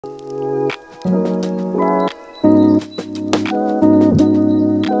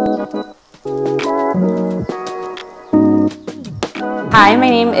Hi, my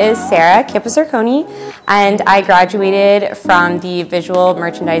name is Sara, Camposarcone, and I graduated from the Visual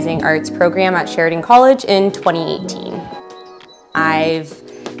Merchandising Arts program at Sheridan College in 2018. I've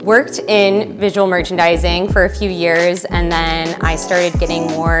worked in visual merchandising for a few years, and then I started getting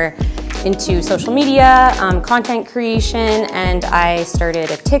more into social media, content creation, and I started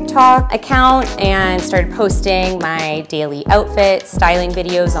a TikTok account and started posting my daily outfit styling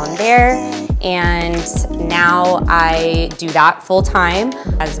videos on there. And now I do that full time,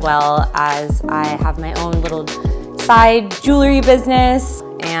 as well as I have my own little side jewelry business.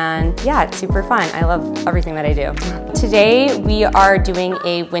 And yeah, it's super fun. I love everything that I do. Today we are doing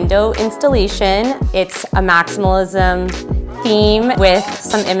a window installation. It's a maximalism theme with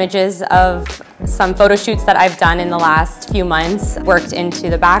some images of some photo shoots that I've done in the last few months, worked into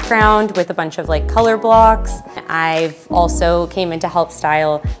the background with a bunch of like color blocks. I've also came in to help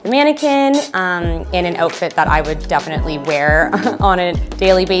style the mannequin in an outfit that I would definitely wear on a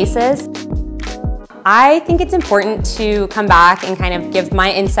daily basis. I think it's important to come back and kind of give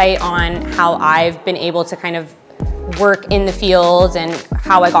my insight on how I've been able to kind of work in the field and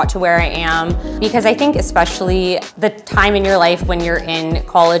how I got to where I am, because I think especially the time in your life when you're in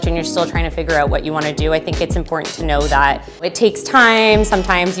college and you're still trying to figure out what you want to do, I think it's important to know that it takes time.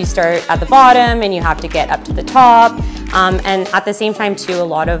 Sometimes you start at the bottom and you have to get up to the top, and at the same time too, a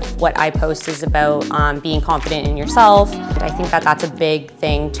lot of what I post is about being confident in yourself. I think that that's a big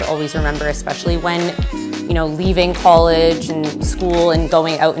thing to always remember, especially when leaving college and school and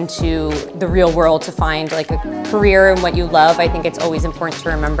going out into the real world to find like a career in what you love. I think it's always important to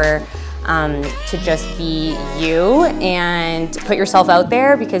remember to just be you and put yourself out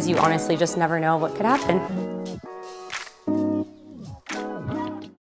there, because you honestly just never know what could happen.